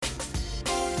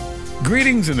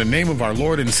Greetings in the name of our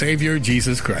Lord and Savior,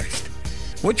 Jesus Christ.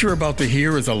 What you're about to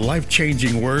hear is a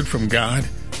life-changing word from God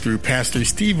through Pastor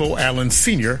Steve O. Allen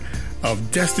Sr.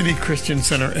 of Destiny Christian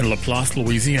Center in LaPlace,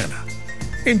 Louisiana.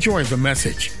 Enjoy the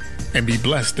message and be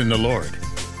blessed in the Lord.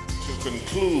 To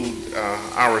conclude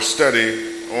our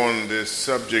study on this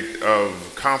subject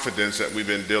of confidence that we've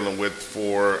been dealing with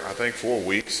for, I think, 4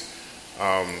 weeks,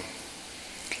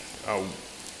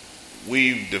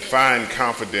 we've defined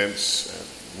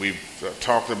confidence. We've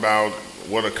talked about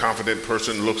what a confident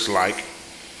person looks like.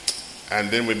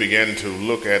 And then we began to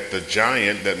look at the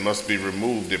giant that must be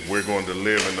removed if we're going to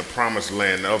live in the promised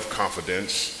land of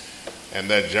confidence. And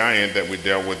that giant that we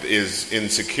dealt with is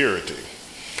insecurity.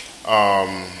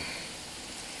 I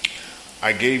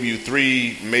gave you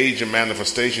 3 major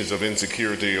manifestations of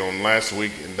insecurity on last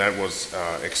week, and that was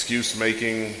excuse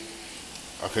making,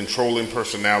 a controlling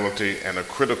personality, and a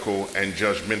critical and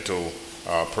judgmental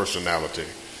personality.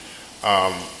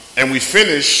 And we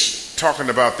finished talking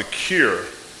about the cure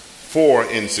for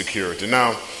insecurity.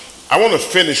 Now, I want to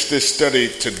finish this study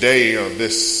today, or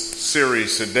this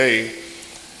series today.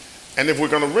 And if we're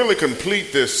going to really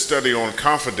complete this study on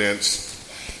confidence,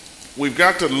 we've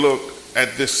got to look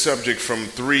at this subject from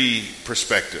 3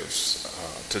 perspectives.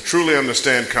 To truly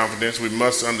understand confidence, we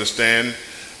must understand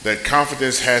that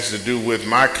confidence has to do with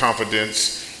my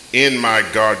confidence in my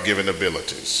God-given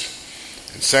abilities.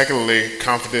 And secondly,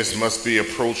 confidence must be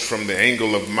approached from the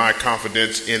angle of my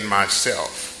confidence in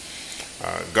myself.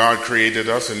 God created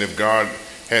us, and if God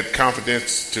had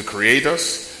confidence to create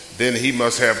us, then he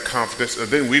must have confidence,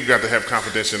 then we've got to have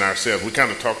confidence in ourselves. We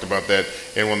kind of talked about that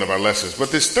in one of our lessons.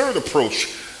 But this third approach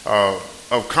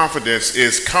of confidence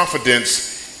is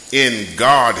confidence in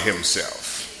God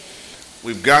himself.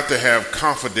 We've got to have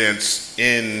confidence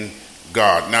in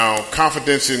God. Now,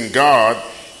 confidence in God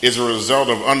is a result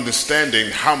of understanding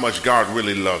how much God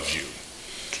really loves you.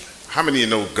 How many of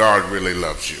you know God really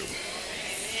loves you?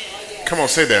 Come on,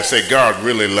 say that. Say, God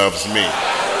really loves me.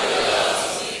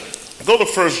 Go to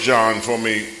 1 John for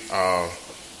me,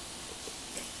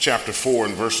 chapter 4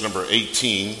 and verse number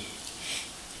 18.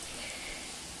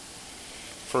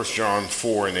 1 John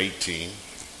 4 and 18.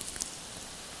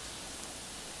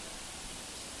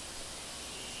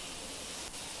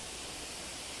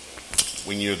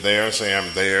 When you're there, say,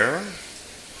 I'm there.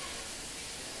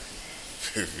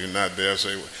 If you're not there,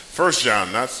 say, 1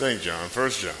 John, not St. John, 1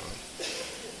 John.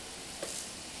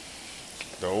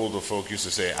 The older folk used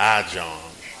to say, I, John.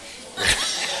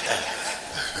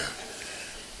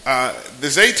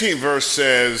 This 18th verse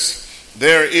says,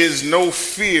 there is no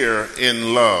fear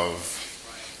in love,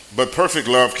 but perfect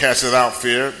love casteth out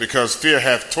fear, because fear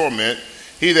hath torment.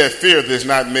 He that feareth is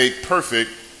not made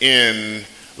perfect in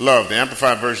love. The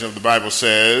Amplified Version of the Bible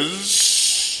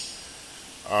says,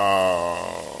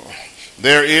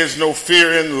 there is no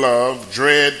fear in love,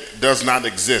 dread does not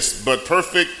exist, but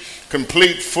perfect,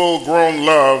 complete, full-grown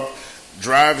love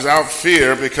drives out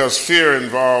fear, because fear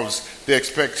involves the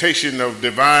expectation of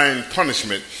divine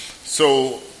punishment.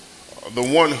 So the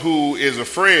one who is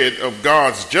afraid of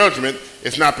God's judgment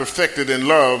is not perfected in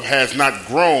love, has not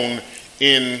grown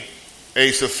in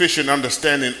a sufficient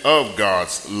understanding of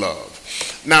God's love.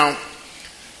 Now,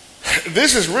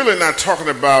 this is really not talking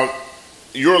about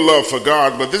your love for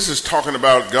God, but this is talking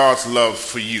about God's love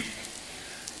for you.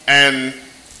 And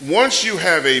once you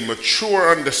have a mature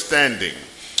understanding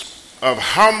of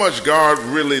how much God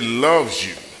really loves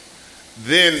you,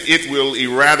 then it will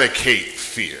eradicate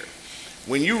fear.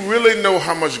 When you really know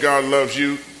how much God loves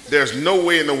you, there's no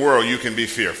way in the world you can be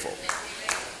fearful.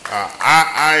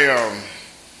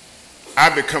 I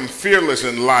become fearless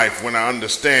in life when I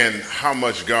understand how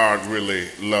much God really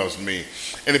loves me.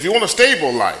 And if you want a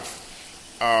stable life,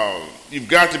 you've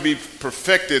got to be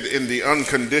perfected in the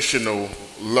unconditional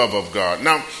love of God.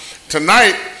 Now,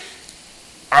 tonight,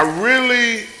 I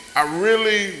really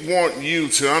want you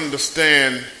to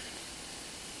understand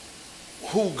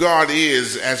who God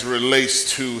is as it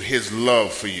relates to his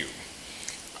love for you.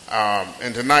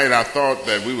 And tonight I thought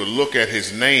that we would look at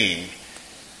his name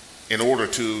in order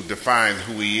to define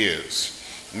who he is.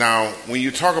 Now, when you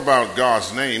talk about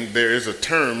God's name, there is a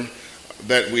term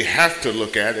that we have to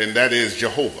look at, and that is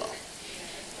Jehovah.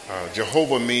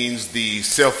 Jehovah means the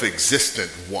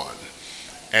self-existent one.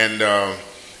 And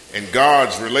in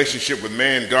God's relationship with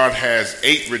man, God has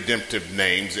 8 redemptive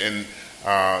names, and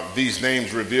these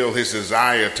names reveal his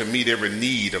desire to meet every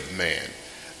need of man.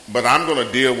 But I'm going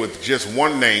to deal with just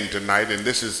one name tonight, and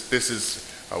this is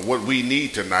what we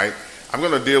need tonight. I'm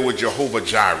going to deal with Jehovah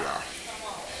Jireh.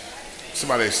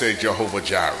 Somebody say Jehovah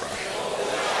Jireh.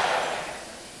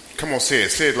 Come on, say it.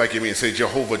 Say it like you mean. Say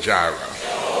Jehovah Jireh.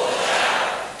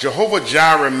 Jehovah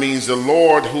Jireh means the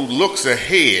Lord who looks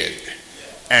ahead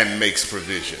and makes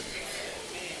provision.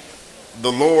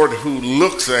 The Lord who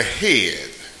looks ahead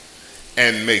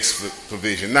and makes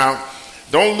provision. Now,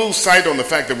 don't lose sight on the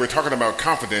fact that we're talking about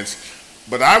confidence,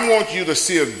 but I want you to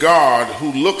see a God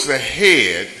who looks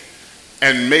ahead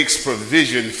and makes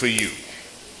provision for you.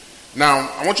 Now,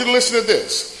 I want you to listen to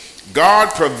this. God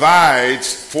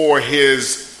provides for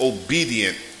his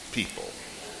obedient people.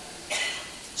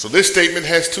 So this statement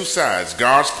has two sides.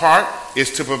 God's part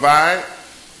is to provide,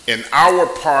 and our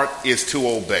part is to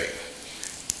obey.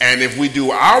 And if we do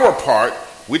our part,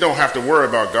 we don't have to worry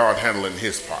about God handling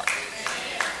his part.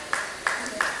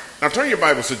 Now turn your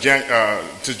Bibles to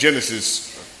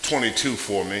Genesis 22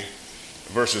 for me,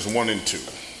 verses 1 and 2.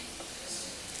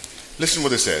 Listen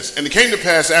what it says. And it came to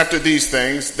pass after these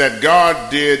things that God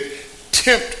did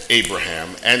tempt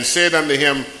Abraham and said unto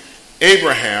him,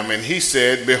 Abraham, and he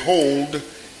said, Behold,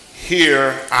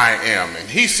 here I am. And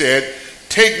he said,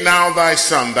 Take now thy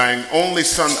son, thine only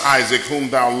son Isaac,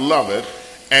 whom thou lovest,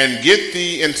 and get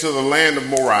thee into the land of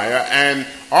Moriah, and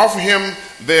offer him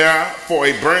there for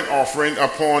a burnt offering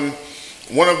upon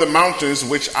one of the mountains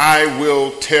which I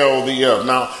will tell thee of.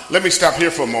 Now, let me stop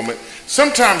here for a moment.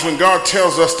 Sometimes when God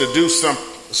tells us to do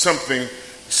something,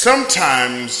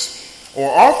 sometimes or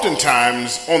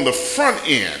oftentimes on the front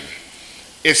end,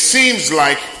 it seems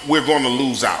like we're going to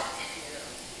lose out.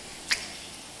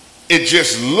 It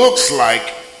just looks like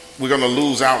we're going to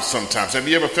lose out sometimes. Have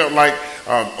you ever felt like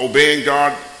obeying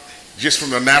God, just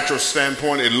from a natural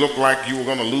standpoint, it looked like you were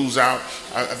going to lose out?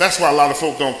 That's why a lot of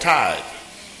folk don't tithe.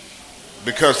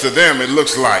 Because to them it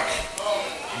looks like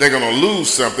they're going to lose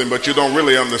something, but you don't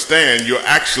really understand you're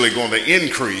actually going to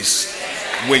increase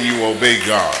when you obey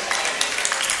God.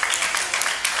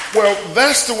 Well,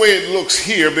 that's the way it looks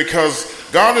here, because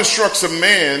God instructs a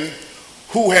man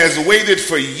who has waited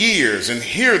for years, and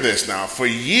hear this now, for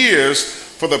years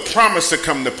for the promise to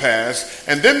come to pass,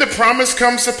 and then the promise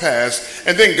comes to pass,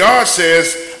 and then God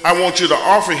says, I want you to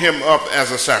offer him up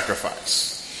as a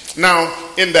sacrifice. Now,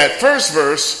 in that first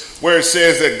verse where it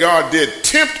says that God did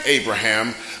tempt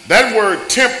Abraham, that word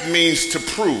tempt means to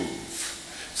prove.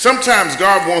 Sometimes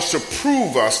God wants to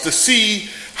prove us, to see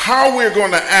how we're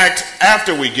going to act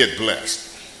after we get blessed.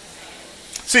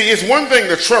 See, it's one thing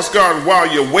to trust God while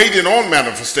you're waiting on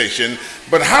manifestation,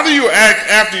 but how do you act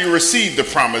after you receive the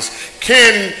promise?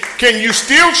 Can you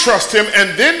still trust him?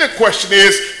 And then the question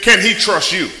is, can he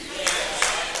trust you?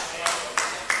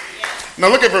 Now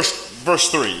look at verse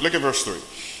 3. Look at verse 3.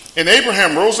 And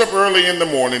Abraham rose up early in the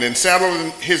morning and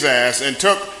saddled his ass and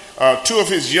took two of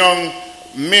his young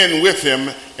men with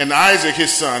him and Isaac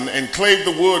his son, and clave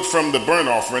the wood from the burnt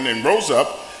offering, and rose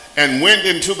up and went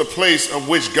into the place of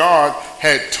which God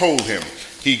had told him.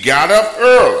 He got up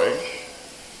early.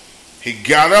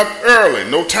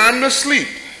 No time to sleep.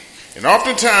 And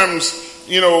oftentimes,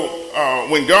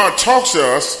 when God talks to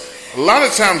us, a lot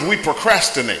of times we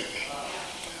procrastinate.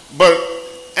 But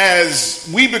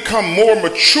as we become more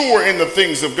mature in the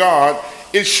things of God,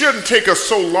 it shouldn't take us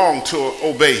so long to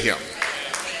obey him.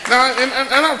 Now,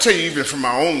 and I'll tell you, even from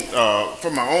my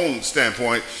own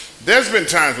standpoint, there's been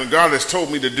times when God has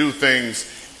told me to do things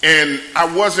and I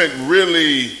wasn't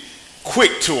really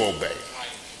quick to obey.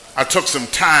 I took some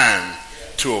time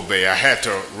to obey. I had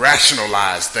to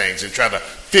rationalize things and try to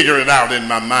figure it out in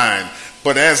my mind.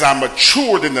 But as I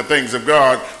matured in the things of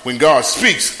God, when God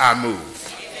speaks, I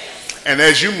move. And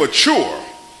as you mature,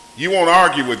 you won't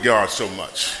argue with God so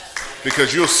much,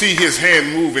 because you'll see his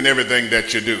hand move in everything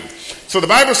that you do. So the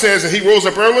Bible says that he rose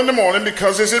up early in the morning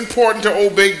because it's important to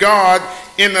obey God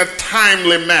in a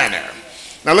timely manner.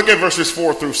 Now look at verses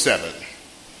 4 through 7.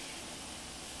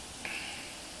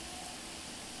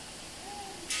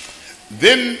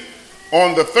 Then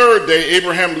on the third day,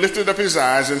 Abraham lifted up his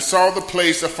eyes and saw the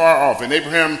place afar off. And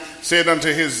Abraham said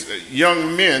unto his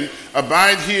young men,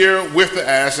 Abide here with the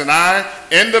ass, and I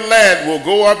and the lad will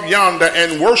go up yonder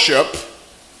and worship,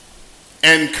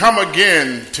 and come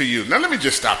again to you. Now let me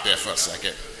just stop there for a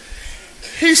second.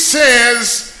 He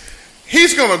says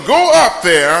he's going to go up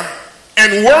there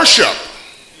and worship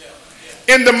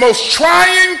in the most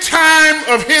trying time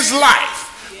of his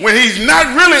life, when he's not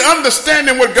really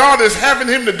understanding what God is having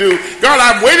him to do. God,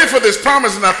 I've waited for this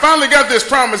promise, and I finally got this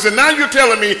promise, and now you're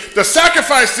telling me to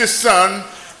sacrifice this son,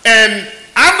 and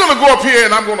I'm going to go up here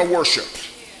and I'm going to worship.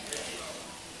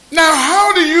 Now,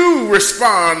 how do you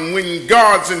respond when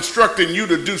God's instructing you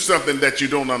to do something that you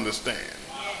don't understand?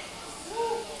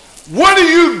 What do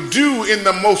you do in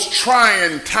the most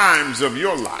trying times of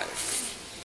your life?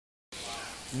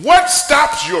 What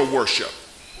stops your worship?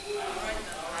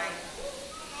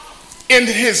 In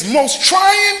his most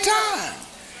trying time,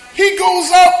 he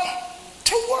goes up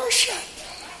to worship.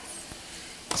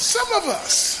 Some of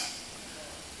us,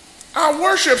 our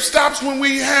worship stops when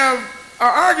we have an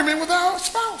argument with our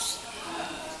spouse.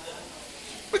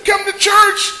 We come to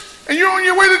church, and you're on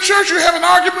your way to church, you have an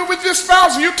argument with your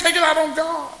spouse, and you take it out on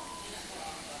God.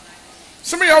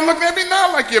 Some of y'all looking at me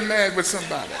now like you're mad with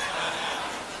somebody.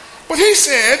 But he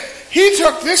said he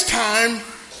took this time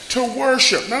to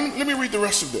worship. Now let me read the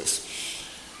rest of this.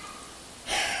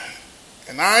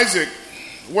 And Isaac,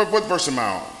 what verse am I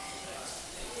on?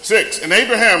 6. And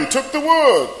Abraham took the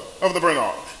wood of the burnt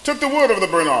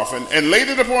offering, and laid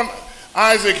it upon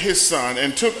Isaac his son,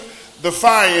 and took the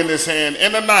fire in his hand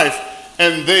and a knife,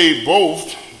 and they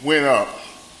both went up.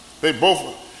 And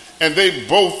they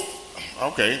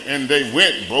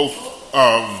went both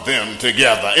of them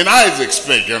together. And Isaac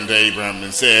spake unto Abraham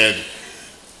and said,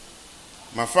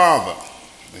 my father.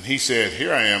 And he said,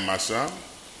 here I am, my son.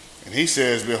 And he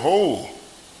says, behold.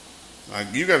 Now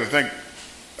you got to think,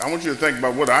 I want you to think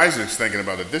about what Isaac's thinking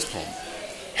about at this point.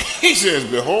 He says,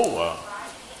 behold,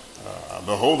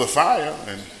 behold the fire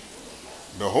and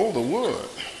behold the wood.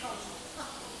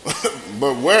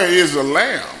 But where is the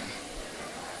lamb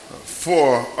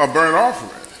for a burnt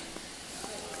offering?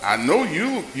 I know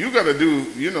you got to do,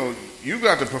 you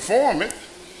got to perform it.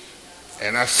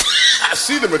 And I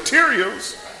see the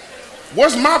materials.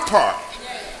 What's my part?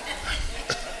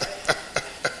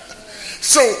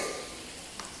 So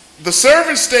the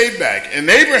servant stayed back, and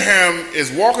Abraham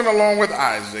is walking along with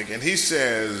Isaac, and he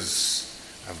says,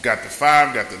 I've got the fire,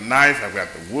 I've got the knife, I've got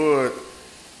the wood.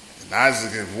 And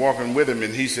Isaac is walking with him,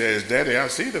 and he says, Daddy, I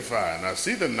see the fire, and I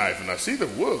see the knife, and I see the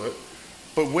wood,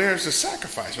 but where's the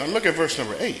sacrifice? Now look at verse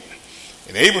number 8.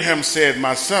 And Abraham said,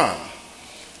 my son,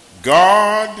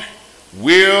 God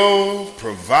will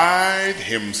provide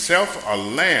himself a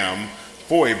lamb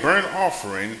for a burnt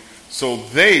offering. So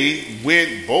they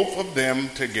went both of them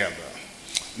together.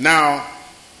 Now,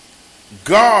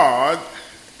 God,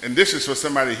 and this is for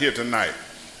somebody here tonight,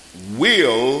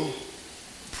 will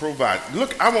provide.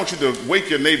 Look, I want you to wake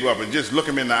your neighbor up and just look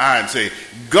him in the eye and say,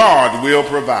 God will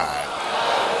provide.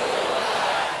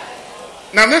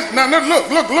 Now look.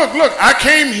 I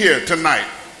came here tonight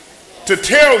to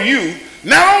tell you,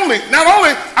 not only,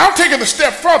 I'll take it a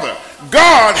step further.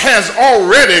 God has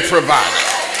already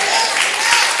provided.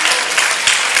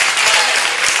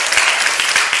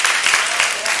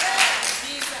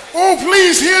 Oh,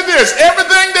 please hear this.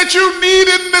 Everything that you need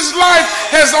in this life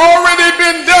has already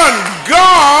been done.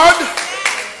 God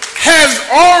has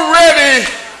already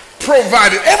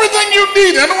provided. Everything you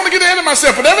need, I don't want to get ahead of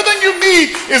myself, but everything you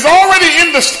need is already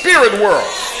in the spirit world.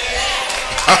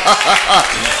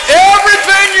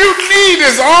 Everything you need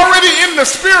is already in the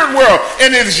spirit world.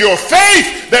 And it is your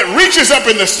faith that reaches up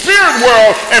in the spirit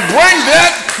world and brings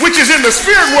that which is in the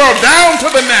spirit world down to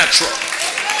the natural.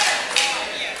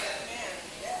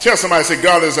 Tell somebody, say,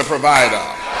 God is a provider.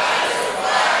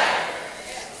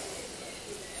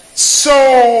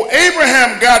 So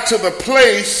Abraham got to the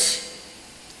place,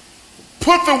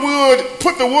 put the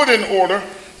wood in order,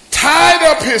 tied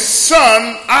up his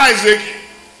son Isaac,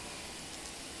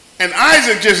 and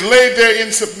Isaac just laid there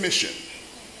in submission.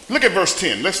 Look at verse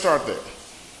 10. Let's start there.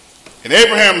 And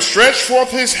Abraham stretched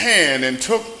forth his hand and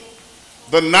took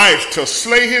the knife to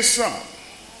slay his son.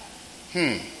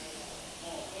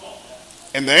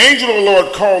 And the angel of the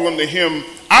Lord called unto him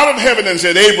out of heaven and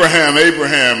said, Abraham,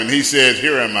 Abraham. And he said,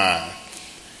 here am I.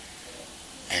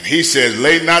 And he says,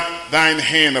 lay not thine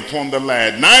hand upon the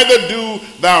lad, neither do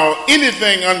thou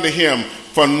anything unto him.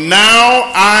 For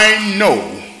now I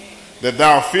know that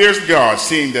thou fearest God,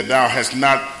 seeing that thou hast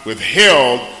not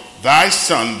withheld thy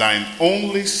son, thine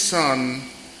only son,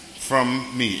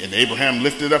 from me. And Abraham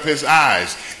lifted up his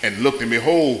eyes and looked, and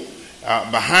behold,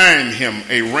 behind him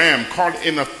a ram caught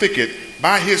in a thicket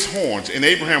by his horns. And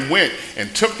Abraham went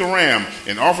and took the ram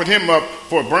and offered him up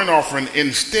for a burnt offering in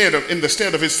the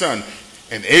stead of his son.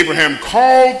 And Abraham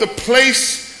called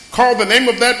the name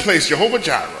of that place Jehovah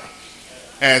Jireh,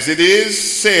 as it is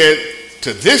said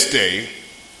to this day,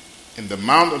 in the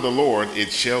mount of the Lord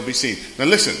it shall be seen. Now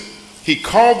listen, he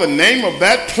called the name of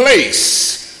that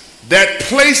place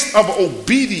of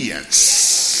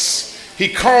obedience. He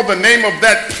called the name of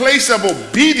that place of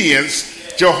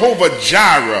obedience Jehovah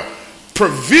Jireh.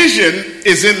 Provision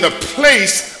is in the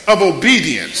place of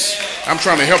obedience. I'm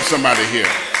trying to help somebody here.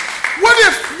 What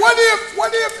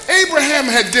if Abraham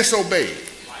had disobeyed?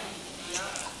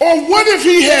 Or what if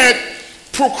he had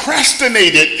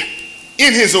procrastinated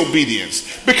in his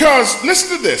obedience? Because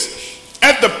listen to this.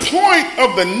 At the point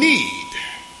of the need,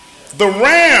 the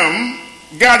ram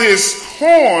got his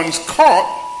horns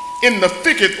caught in the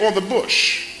thicket or the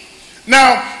bush.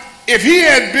 Now, if he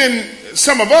had been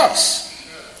some of us,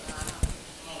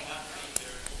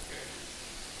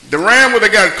 the ram would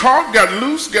have got caught, got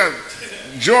loose, got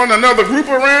joined another group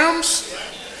of rams.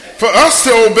 For us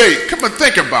to obey, come and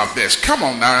think about this. Come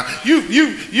on now, you've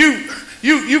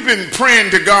been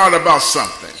praying to God about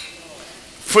something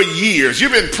for years.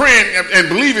 You've been praying and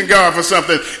believing God for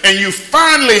something, and you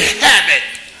finally have it,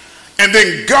 and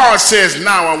then God says,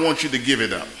 "Now I want you to give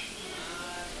it up."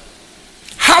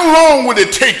 How long would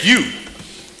it take you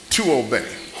to obey?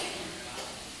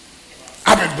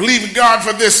 I've been believing God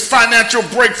for this financial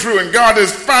breakthrough, and God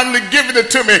has finally given it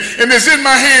to me, and it's in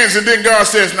my hands, and then God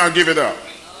says, "Now give it up."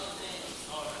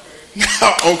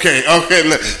 Okay.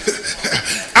 Look.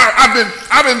 I've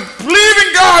been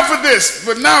believing God for this,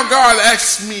 but now God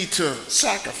asks me to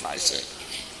sacrifice it.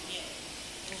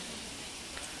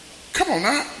 Come on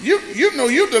now, you know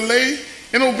you delay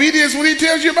in obedience when He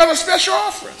tells you about a special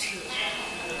offering.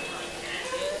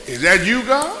 Is that you,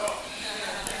 God?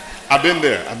 I've been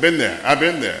there.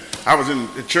 I was in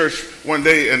the church one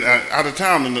day and out of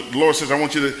town, and the Lord says, "I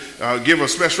want you to give a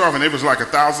special offering." It was like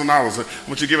 $1,000. I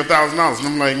want you to give $1,000, and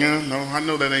I'm like, no, I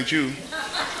know that ain't you.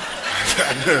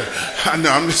 I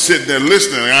know. I'm just sitting there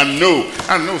listening. I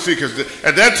know. See, because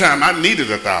at that time I needed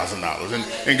 $1,000,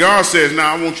 and God says,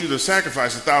 "Now I want you to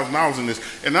sacrifice $1,000 in this."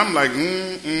 And I'm like,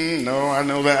 no, I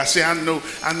know that. I say, I know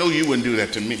you wouldn't do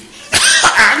that to me.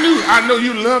 I know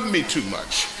you love me too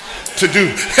much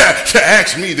to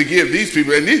ask me to give these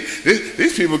people, and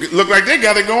these people look like they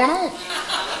got it going on.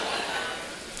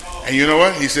 And you know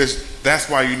what? He says, that's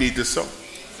why you need to sow.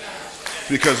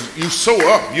 Because you sow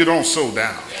up, you don't sow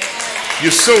down. You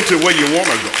sow to where you want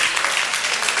to go.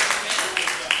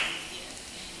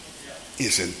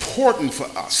 It's important for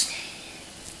us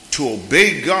to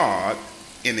obey God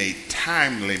in a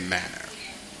timely manner.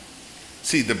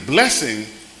 See, the blessing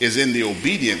is in the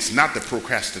obedience, not the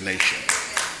procrastination.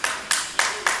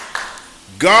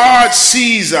 God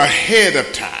sees ahead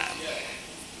of time.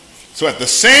 So at the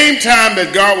same time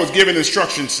that God was giving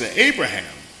instructions to Abraham,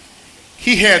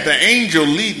 he had the angel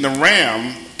leading the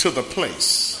ram to the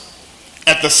place.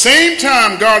 At the same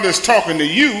time God is talking to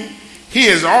you, he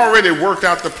has already worked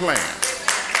out the plan.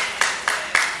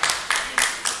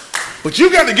 But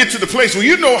you got to get to the place where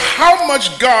you know how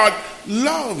much God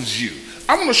loves you.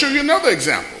 I want to show you another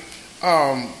example.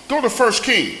 Go to 1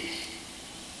 Kings.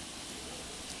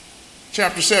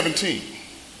 Chapter 17.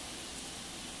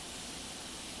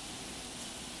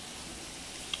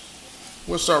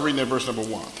 We'll start reading at verse number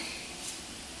 1.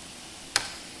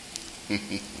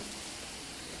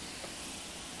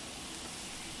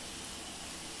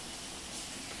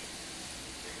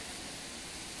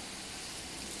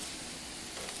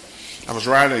 I was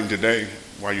riding today.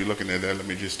 While you're looking at that, let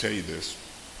me just tell you this.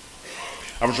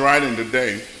 I was riding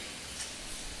today,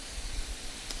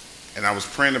 and I was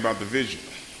praying about the vision.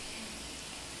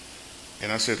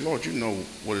 And I said, Lord, you know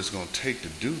what it's going to take to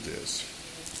do this.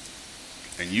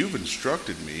 And you've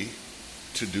instructed me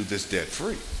to do this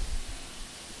debt-free.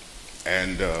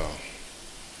 And,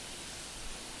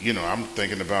 I'm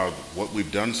thinking about what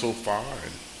we've done so far.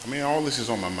 And all this is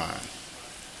on my mind.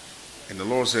 And the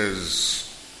Lord says,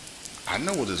 I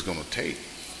know what it's going to take.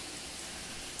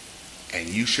 And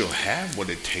you shall have what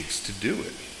it takes to do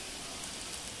it.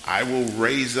 I will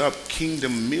raise up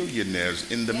kingdom millionaires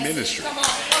in the ministry. Come on.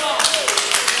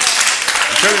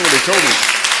 I'll tell you what he told me.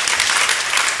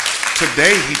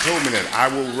 Today he told me that I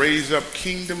will raise up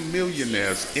kingdom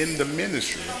millionaires in the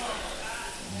ministry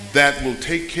that will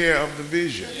take care of the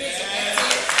vision.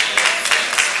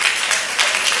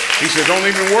 He said, don't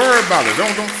even worry about it.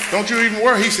 Don't you even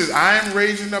worry. He says, I am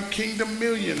raising up kingdom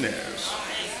millionaires.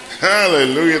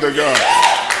 Hallelujah to God.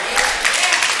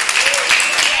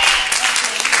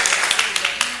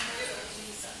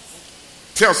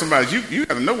 Tell somebody, you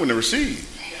got to know when to receive.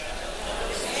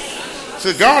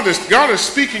 So God is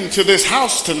speaking to this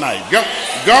house tonight.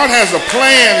 God has a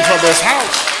plan for this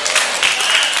house.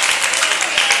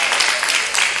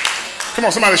 Come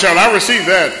on, somebody shout, I receive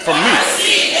that from me.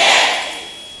 Receive that.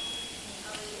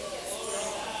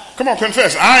 Come on,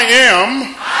 confess. I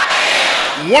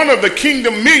am one of the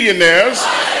kingdom millionaires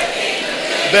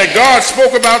that God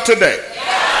spoke about today.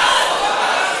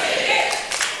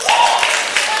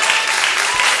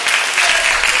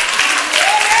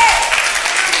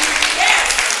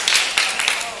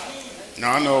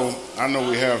 Now, I know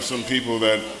we have some people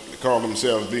that call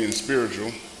themselves being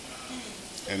spiritual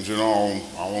and say, no,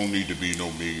 I don't need to be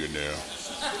no millionaire.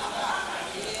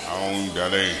 I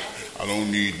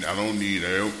don't need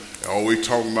help. Always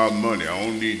talking about money. I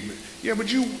don't need. Yeah,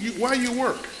 but why you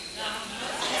work?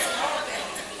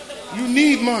 You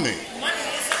need money.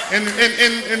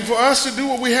 And for us to do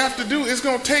what we have to do, it's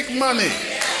going to take money.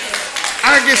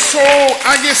 I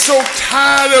get so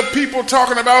tired of people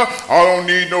talking about, I don't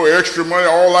need no extra money.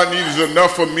 All I need is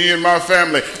enough for me and my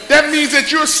family. That means that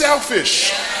you're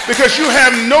selfish because you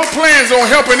have no plans on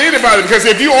helping anybody. Because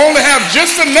if you only have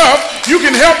just enough, you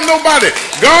can help nobody.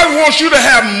 God wants you to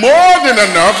have more than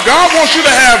enough. God wants you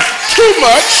to have too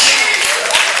much.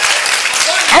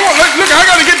 Look, I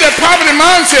got to get that poverty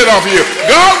mindset off of you.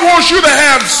 God wants you to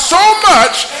have so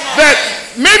much that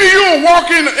maybe you'll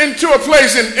walk into a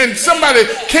place and somebody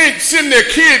can't send their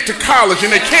kid to college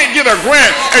and they can't get a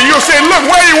grant, and you'll say, look,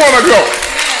 where you want to go?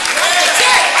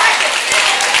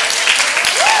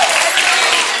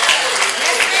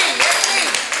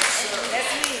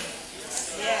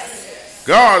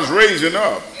 God's raising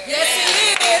up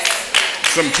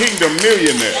some kingdom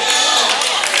millionaires.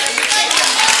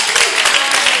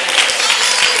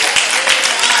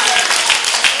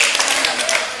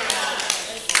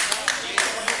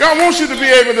 God wants you to be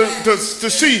able to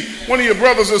see one of your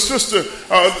brothers or sisters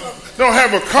don't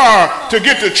have a car to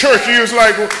get to church. And you're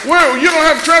like, well, you don't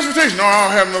have transportation. No, I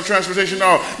don't have no transportation.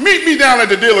 No, meet me down at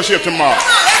the dealership tomorrow.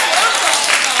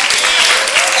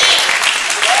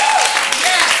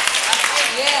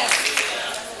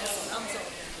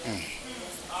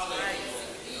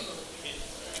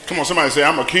 Come on, somebody say,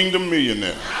 I'm a kingdom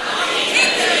millionaire.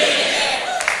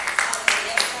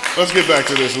 Let's get back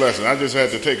to this lesson. I just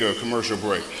had to take a commercial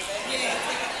break.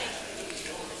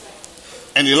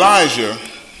 And Elijah,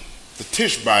 the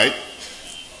Tishbite,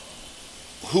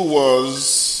 who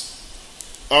was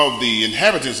of the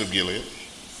inhabitants of Gilead,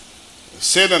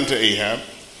 said unto Ahab,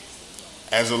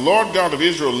 as the Lord God of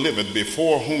Israel liveth,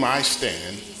 before whom I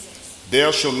stand,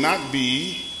 there shall not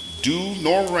be dew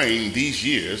nor rain these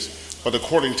years, but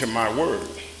according to my word.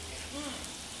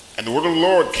 And the word of the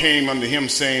Lord came unto him,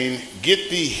 saying, get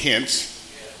thee hence,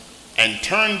 and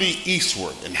turn thee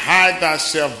eastward, and hide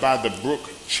thyself by the brook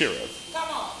Cherith,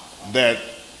 that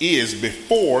is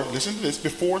before, listen to this,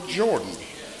 before Jordan.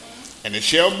 And it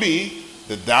shall be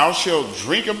that thou shalt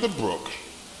drink of the brook,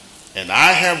 and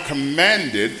I have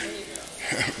commanded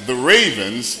the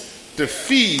ravens to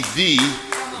feed thee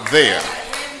there.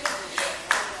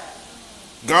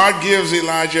 God gives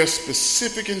Elijah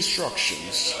specific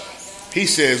instructions. He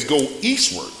says, go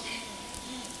eastward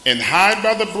and hide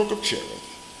by the brook of Cherith.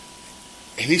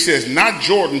 And he says, not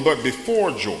Jordan, but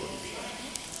before Jordan.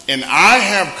 And I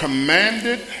have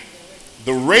commanded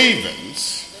the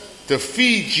ravens to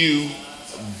feed you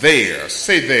there.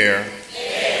 Say there.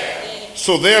 There.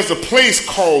 So there's a place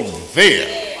called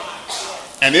there.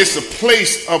 And it's a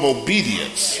place of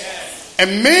obedience.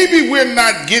 And maybe we're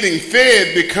not getting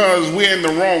fed because we're in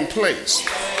the wrong place.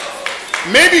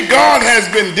 Maybe God has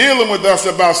been dealing with us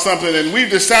about something and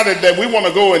we've decided that we want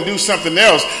to go and do something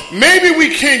else. Maybe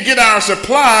we can't get our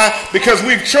supply because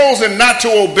we've chosen not to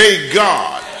obey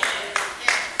God.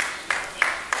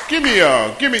 Give me,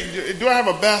 do I have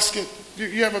a basket?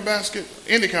 You have a basket?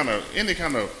 Any kind of,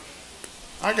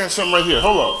 I got something right here.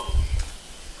 Hold on.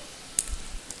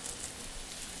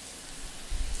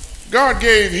 God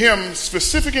gave him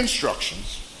specific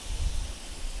instructions.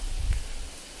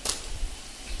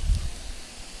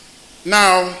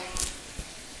 Now,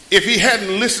 if he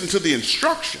hadn't listened to the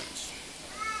instructions,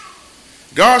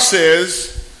 God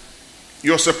says,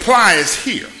 your supply is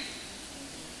here.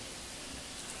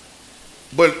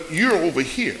 But you're over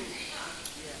here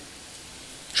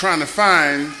trying to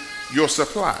find your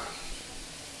supply.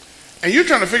 And you're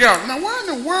trying to figure out, now why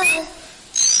in the world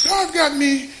God got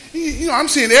me, I'm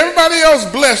seeing everybody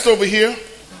else blessed over here,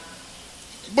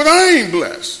 but I ain't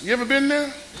blessed. You ever been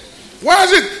there? Why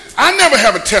is it I never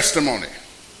have a testimony?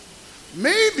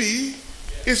 Maybe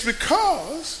it's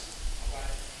because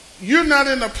you're not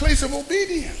in a place of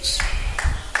obedience.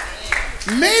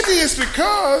 Maybe it's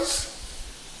because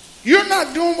you're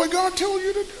not doing what God told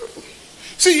you to do.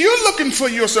 See, you're looking for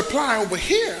your supply over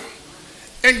here,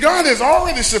 and God has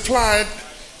already supplied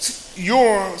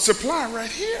your supply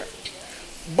right here.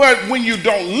 But when you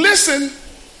don't listen,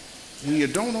 when you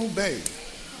don't obey,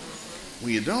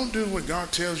 when you don't do what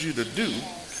God tells you to do,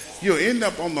 you'll end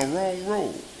up on the wrong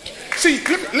road. See,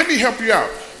 let me help you out.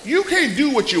 You can't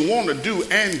do what you want to do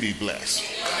and be blessed.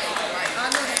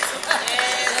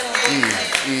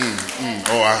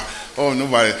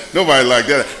 Nobody like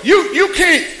that. You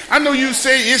can't. I know you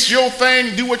say it's your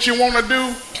thing, do what you want to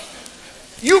do.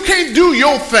 You can't do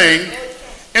your thing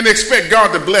and expect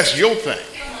God to bless your thing.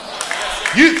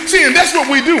 You see, and that's what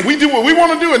we do. We do what we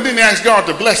want to do and then ask God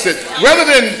to bless it. Rather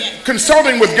than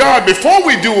consulting with God before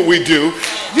we do what we do,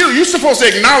 you're supposed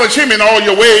to acknowledge him in all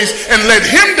your ways and let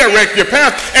him direct your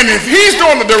path. And if he's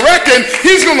doing the directing,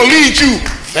 he's going to lead you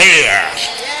there.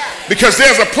 Because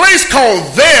there's a place called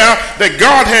there that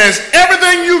God has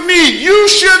everything you need. You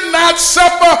should not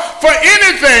suffer for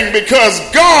anything because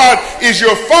God is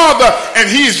your Father and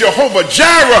He's Jehovah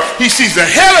Jireh. He sees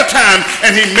ahead of time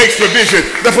and He makes provision.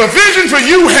 The provision for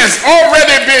you has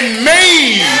already been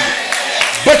made,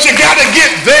 but you got to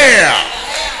get there.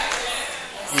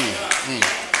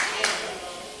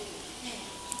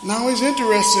 Now it's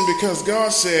interesting because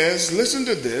God says, listen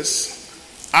to this,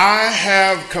 I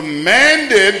have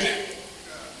commanded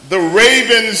the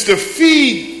ravens to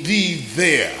feed thee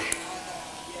there.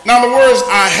 Now the words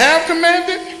I have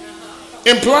commanded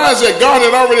implies that God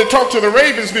had already talked to the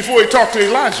ravens before He talked to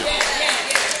Elijah.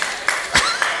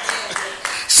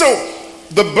 So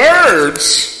the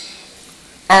birds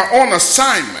are on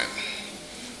assignment.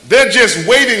 They're just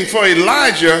waiting for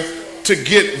Elijah to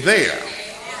get there.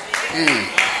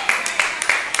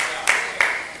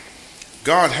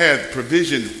 God had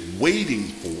provision waiting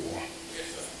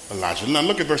for Elijah. Now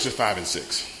look at verses 5 and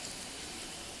 6.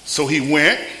 So he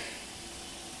went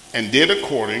and did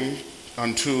according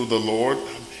unto the Lord.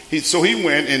 So he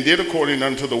went and did according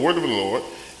unto the word of the Lord.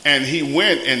 And he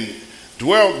went and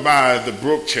dwelt by the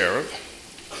brook Cherith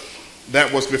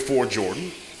that was before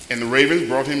Jordan. And the ravens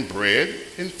brought him bread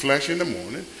and flesh in the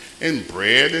morning, and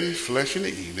bread and flesh in the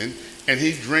evening. And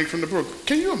he drank from the brook.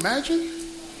 Can you imagine?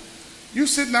 You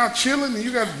sitting out chilling and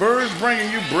you got birds bringing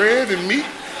you bread and meat.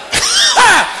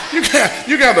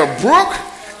 you got a brook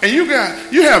and you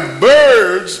have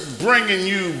birds bringing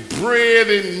you bread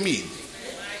and meat.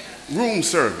 Room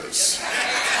service.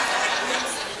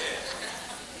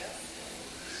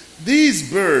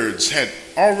 These birds had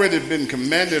already been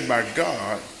commanded by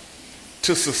God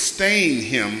to sustain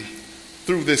him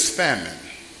through this famine.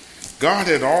 God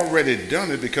had already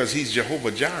done it because He's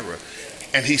Jehovah Jireh.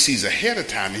 And He sees ahead of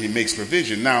time and He makes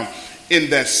provision. Now,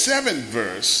 in that 7th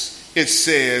verse, it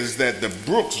says that the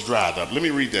brooks dried up. Let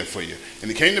me read that for you.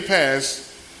 And it came to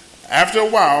pass, after a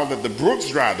while, that the brooks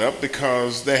dried up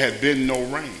because there had been no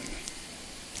rain.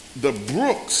 The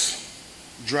brooks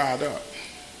dried up.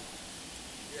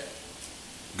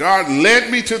 God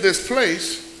led me to this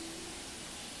place,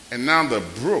 and now the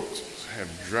brooks have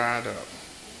dried up.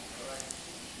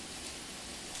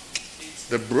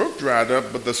 The brook dried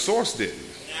up, but the source didn't.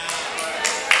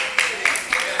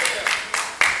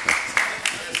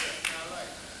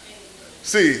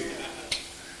 See,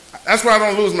 that's why I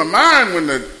don't lose my mind when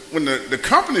the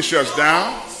company shuts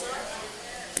down.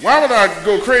 Why would I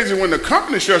go crazy when the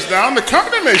company shuts down? The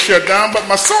company may shut down, but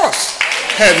my source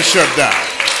hadn't shut down.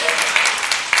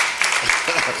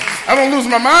 I don't lose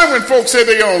my mind when folks say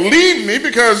they're going to leave me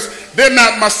because they're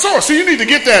not my source. See, you need to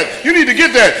get that. You need to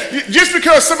get that. Just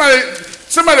because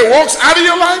somebody walks out of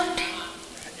your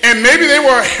life and maybe they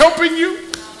were helping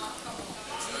you,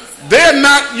 they're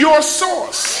not your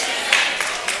source.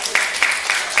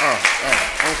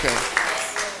 Okay.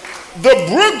 The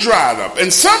brook dried up.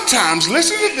 And sometimes,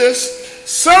 listen to this,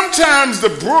 sometimes the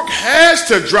brook has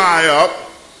to dry up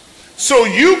so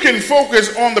you can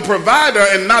focus on the provider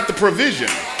and not the provision.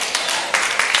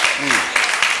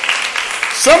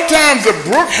 Sometimes the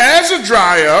brook has to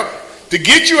dry up to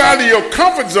get you out of your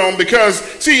comfort zone because,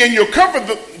 see, in your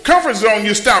comfort zone,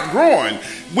 you stop growing.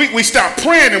 We stop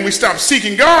praying and we stop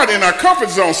seeking God in our comfort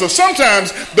zone. So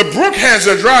sometimes the brook has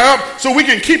to dry up so we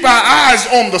can keep our eyes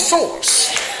on the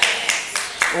source.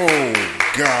 Oh,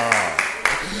 God.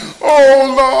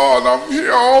 Oh, Lord, I'm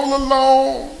here all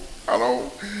alone.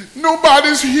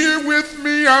 Nobody's here with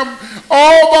me. I'm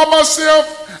all by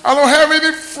myself. I don't have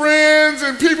any friends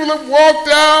and people have walked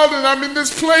out and I'm in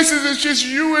this place and it's just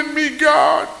you and me,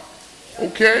 God.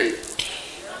 Okay.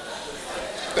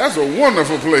 That's a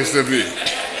wonderful place to be.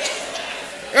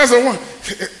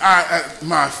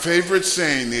 My favorite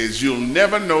saying is you'll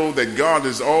never know that God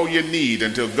is all you need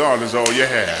until God is all you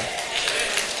have.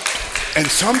 And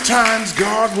sometimes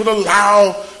God will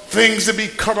allow things to be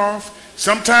cut off.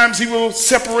 Sometimes He will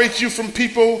separate you from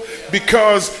people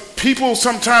because people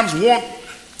sometimes want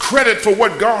credit for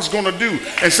what God's going to do.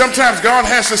 And sometimes God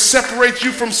has to separate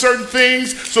you from certain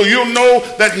things so you'll know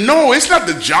that no, it's not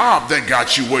the job that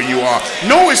got you where you are.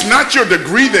 No, it's not your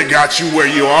degree that got you where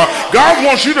you are. God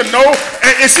wants you to know.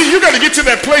 And see, you got to get to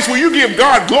that place where you give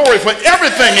God glory for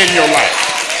everything in your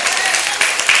life.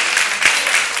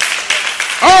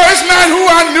 Oh, it's not who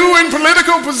I knew in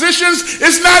political positions.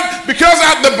 It's not because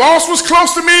the boss was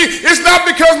close to me. It's not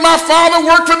because my father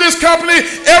worked for this company.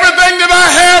 Everything that I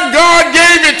have, God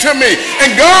gave it to me.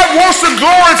 And God wants the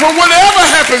glory for whatever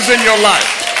happens in your life.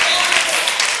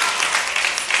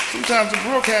 Sometimes the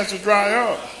brook has to dry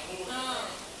up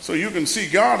so you can see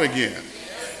God again.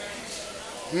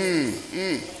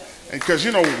 Because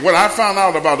you know what I found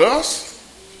out about us?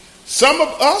 Some of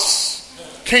us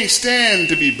can't stand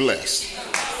to be blessed.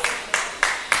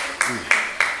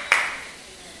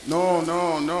 No,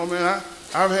 man.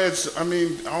 I've had,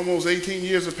 almost 18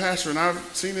 years of pastor, and I've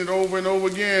seen it over and over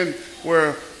again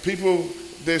where people,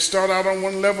 they start out on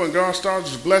one level and God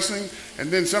starts blessing, and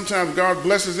then sometimes God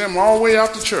blesses them all the way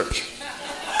out to church.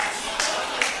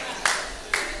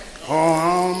 Oh,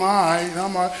 I'm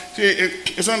all right. See,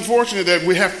 it's unfortunate that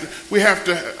we have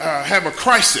to have a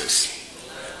crisis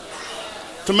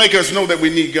to make us know that we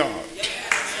need God.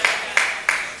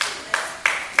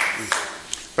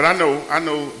 But I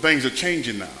know things are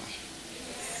changing now.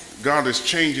 God is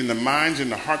changing the minds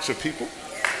and the hearts of people.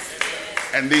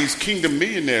 And these kingdom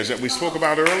millionaires that we spoke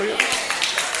about earlier,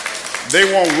 they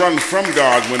won't run from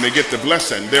God when they get the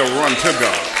blessing. They'll run to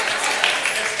God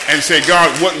and say, God,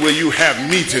 what will you have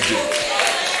me to do?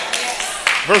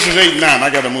 Verses 8 and 9, I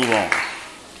got to move on.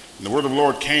 And the word of the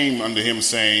Lord came unto him,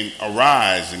 saying,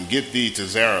 Arise and get thee to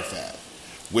Zarephath,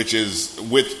 which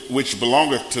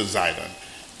belongeth to Zidon,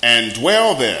 and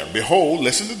dwell there. Behold,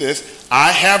 listen to this,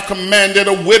 I have commanded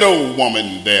a widow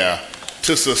woman there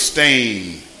to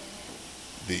sustain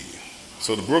thee.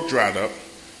 So the brook dried up.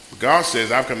 God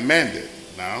says, I've commanded.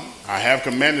 Now, I have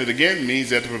commanded again means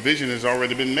that the provision has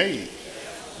already been made.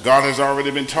 God has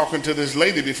already been talking to this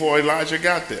lady before Elijah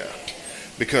got there,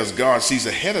 because God sees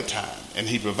ahead of time and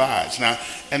he provides. Now,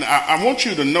 and I want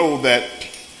you to know that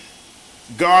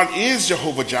God is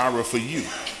Jehovah Jireh for you.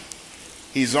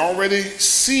 He's already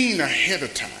seen ahead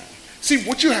of time. See,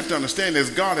 what you have to understand is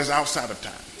God is outside of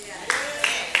time.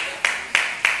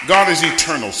 God is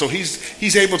eternal. So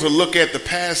he's able to look at the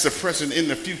past, the present, and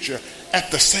the future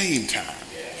at the same time.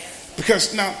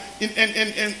 Because now,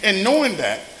 and knowing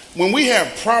that, when we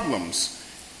have problems,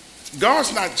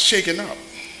 God's not shaken up.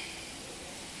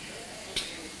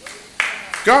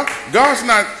 God's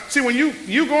not, see, when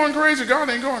you going crazy, God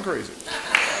ain't going crazy.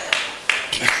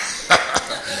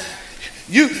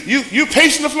 You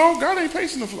pacing the flow, God ain't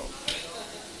pacing the flow.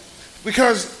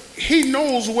 Because he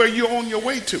knows where you're on your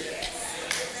way to.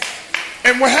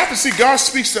 And what happens, see, God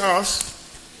speaks to us.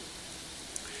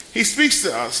 He speaks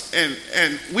to us,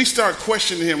 and we start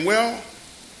questioning him. Well,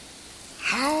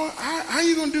 how are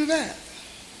you going to do that?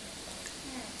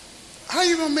 How are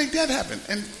you going to make that happen?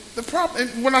 And the problem,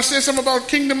 and when I said something about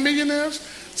kingdom millionaires,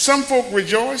 some folk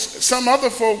rejoice. Some other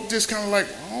folk just kind of like,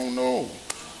 oh no.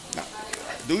 Now,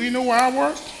 do you know where I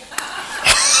work?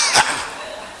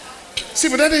 See,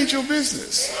 but that ain't your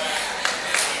business.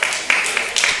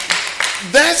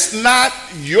 That's not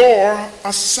your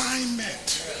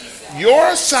assignment. Your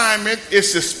assignment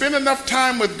is to spend enough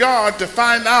time with God to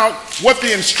find out what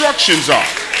the instructions are.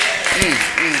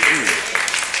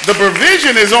 The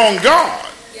provision is on God.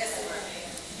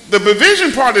 The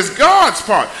provision part is God's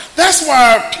part. That's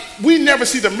why we never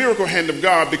see the miracle hand of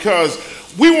God, because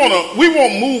we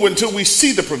won't move until we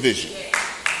see the provision.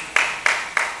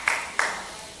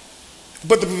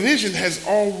 But the provision has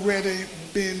already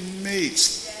been made.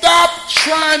 Stop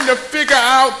trying to figure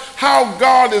out how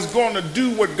God is going to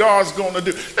do what God's going to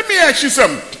do. Let me ask you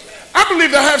something. I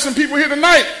believe I have some people here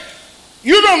tonight.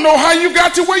 You don't know how you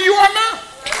got to where you are now.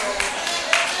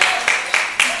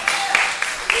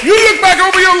 You look back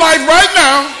over your life right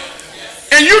now,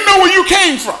 and you know where you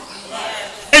came from.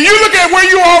 And you look at where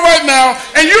you are right now,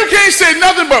 and you can't say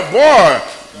nothing but, boy,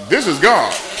 this is God.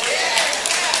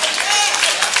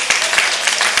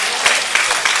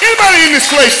 Anybody in this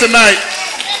place tonight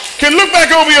can look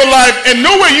back over your life and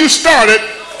know where you started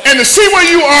and to see where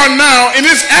you are now, and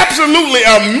it's absolutely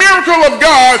a miracle of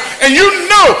God, and you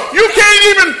know you can't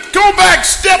even go back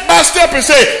step by step and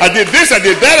say, I did this, I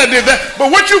did that, I did that. But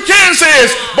what you can say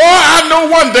is, boy, I know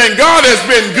one thing, God has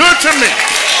been good to me.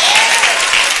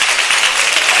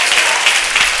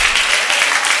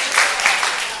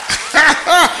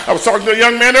 I was talking to a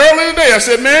young man earlier today. I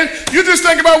said, man, you just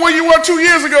think about where you were 2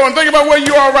 years ago and think about where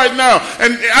you are right now.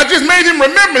 And I just made him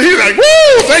remember. He's like,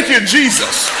 woo, thank you,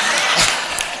 Jesus.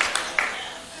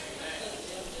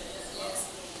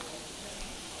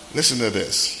 Listen to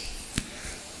this.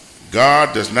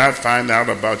 God does not find out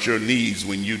about your needs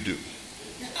when you do.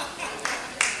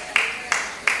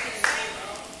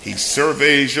 He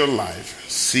surveys your life,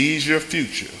 sees your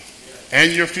future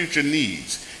and your future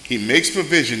needs. He makes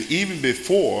provision even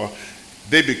before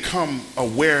they become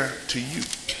aware to you.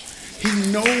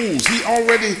 He knows. He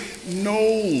already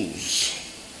knows.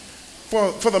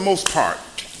 For the most part,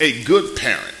 a good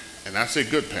parent, and I say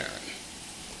good parent,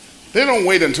 they don't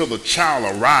wait until the child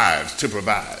arrives to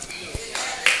provide.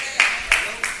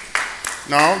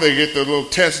 No, they get the little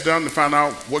test done to find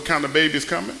out what kind of baby is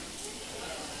coming.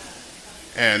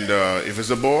 And if it's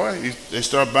a boy, they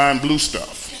start buying blue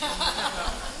stuff.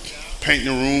 Painting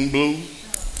the room blue.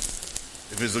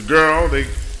 If it's a girl, they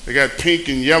got pink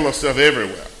and yellow stuff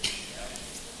everywhere.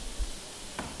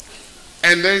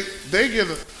 And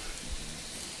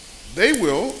they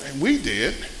will, and we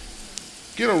did,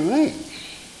 get a room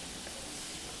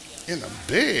in a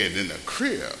bed in a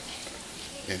crib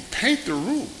and paint the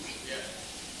room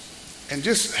and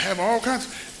just have all kinds.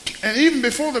 And even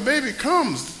before the baby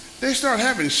comes, they start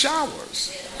having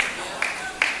showers.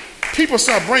 People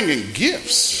start bringing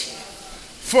gifts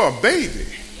for a baby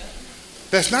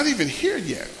that's not even here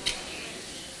yet.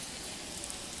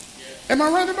 Am I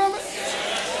right about it?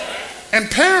 And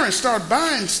parents start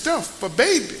buying stuff for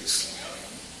babies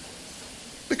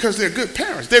because they're good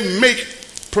parents. They make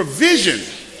provision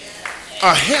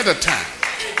ahead of time.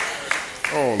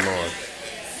 Oh, Lord.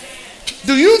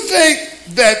 Do you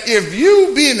think that if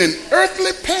you, being an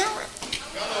earthly parent,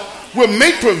 will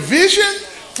make provision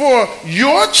for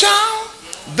your child,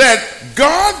 that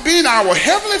God, being our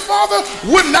Heavenly Father,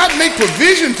 would not make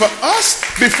provision for us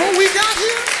before we got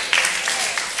here?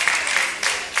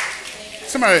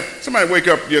 Somebody wake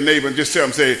up your neighbor and just tell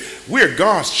them, say, we're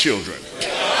God's children.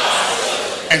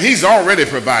 And he's already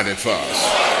provided for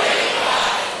us.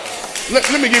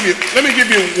 Let me give you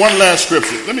one last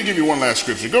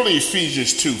scripture. Go to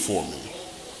Ephesians 2 for me.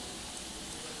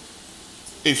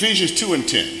 Ephesians 2 and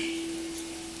 10.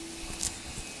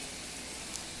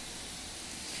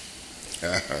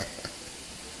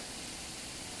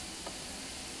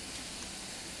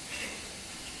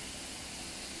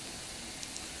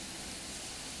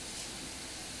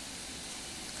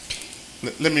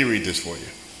 Let me read this for you.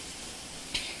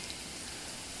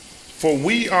 For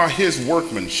we are his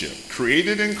workmanship,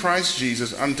 created in Christ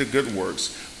Jesus unto good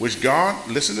works, which God,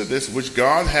 listen to this, which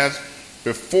God hath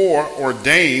before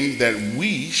ordained that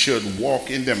we should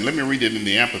walk in them. Let me read it in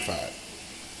the Amplified.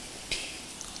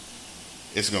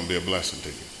 It's going to be a blessing to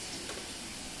you.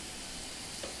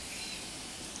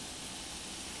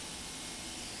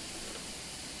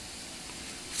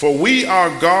 For we are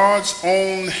God's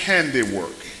own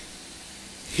handiwork,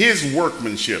 his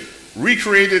workmanship,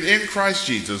 recreated in Christ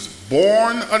Jesus,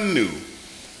 born anew,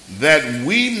 that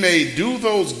we may do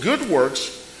those good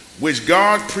works which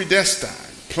God predestined,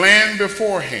 planned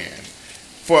beforehand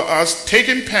for us,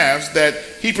 taking paths that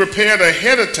he prepared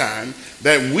ahead of time,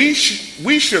 that we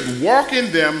should walk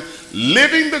in them,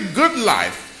 living the good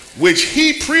life which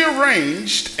he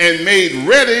prearranged and made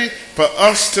ready for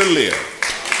us to live.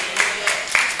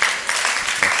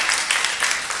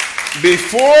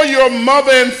 Before your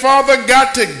mother and father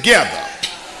got together,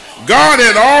 God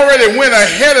had already went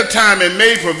ahead of time and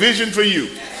made provision for you.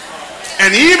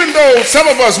 And even though some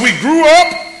of us, we grew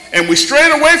up and we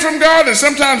strayed away from God, and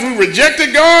sometimes we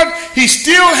rejected God, he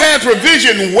still had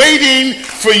provision waiting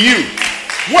for you.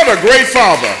 What a great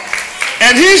Father.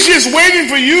 And he's just waiting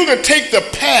for you to take the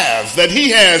paths that he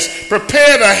has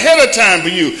prepared ahead of time for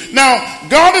you. Now,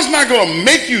 God is not going to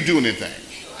make you do anything,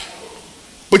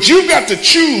 but you've got to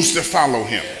choose to follow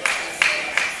him.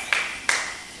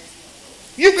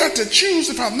 You've got to choose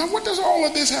to follow. Now, what does all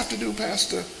of this have to do,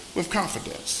 Pastor, with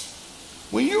confidence?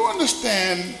 When you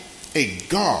understand a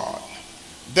God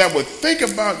that would think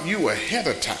about you ahead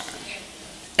of time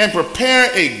and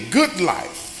prepare a good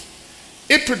life,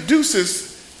 it produces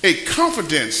a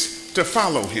confidence to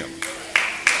follow him,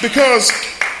 because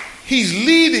he's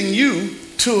leading you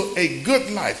to a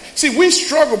good life. See, we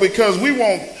struggle because we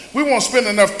won't spend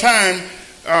enough time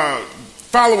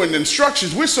following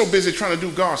instructions. We're so busy trying to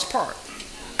do God's part.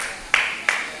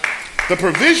 The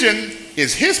provision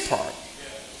is his part.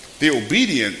 The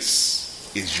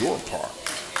obedience is your part.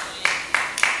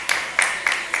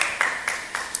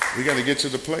 We got to get to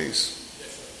the place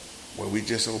where we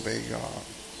just obey God,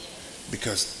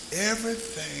 because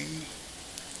everything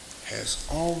has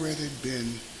already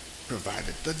been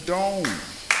provided. The dome,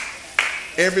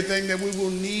 everything that we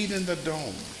will need in the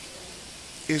dome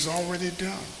is already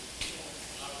done.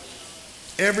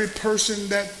 Every person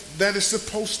that is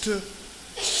supposed to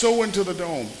sow into the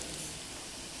dome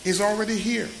is already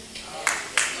here.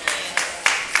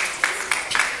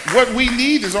 What we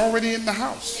need is already in the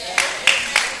house.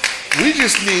 We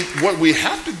just need, what we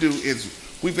have to do is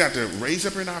we've got to raise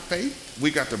up in our faith.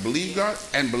 We've got to believe God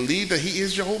and believe that he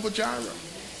is Jehovah Jireh.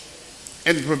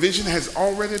 And the provision has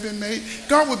already been made.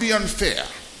 God would be unfair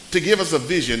to give us a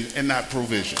vision and not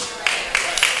provision.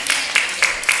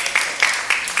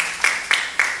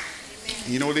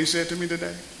 You know what they said to me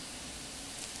today?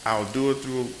 I'll do it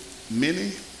through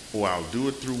many, or I'll do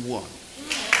it through one.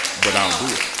 But I'll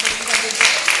do it.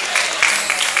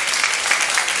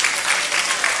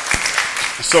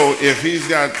 So if he's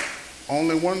got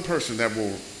only one person that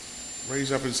will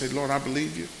raise up and say, Lord, I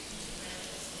believe you.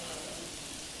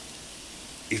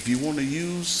 If you want to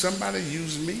use somebody,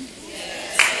 use me.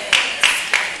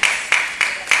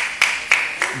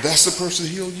 That's the person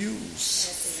he'll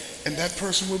use. And that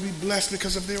person will be blessed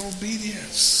because of their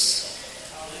obedience.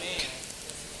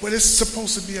 But it's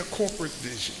supposed to be a corporate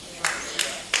vision.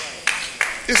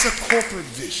 It's a corporate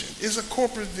vision. It's a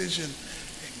corporate vision.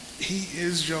 He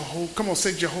is Jehovah. Come on,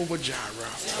 say Jehovah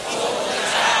Jireh.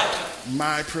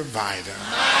 My provider.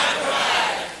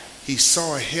 He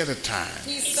saw ahead of time.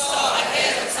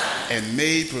 And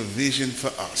made provision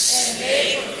for us.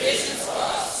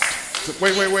 So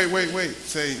wait.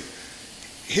 Say,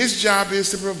 his job is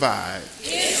to provide.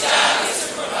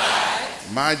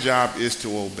 My job is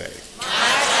to obey.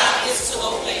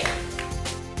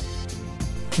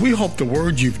 We hope the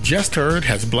word you've just heard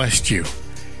has blessed you.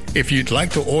 If you'd like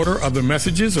to order other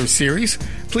messages or series,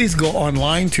 please go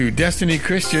online to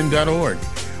destinychristian.org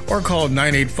or call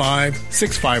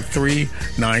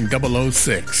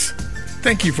 985-653-9006.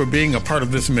 Thank you for being a part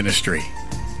of this ministry.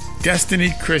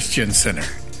 Destiny Christian Center.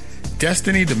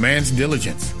 Destiny demands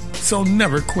diligence, so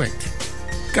never quit.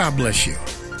 God bless you.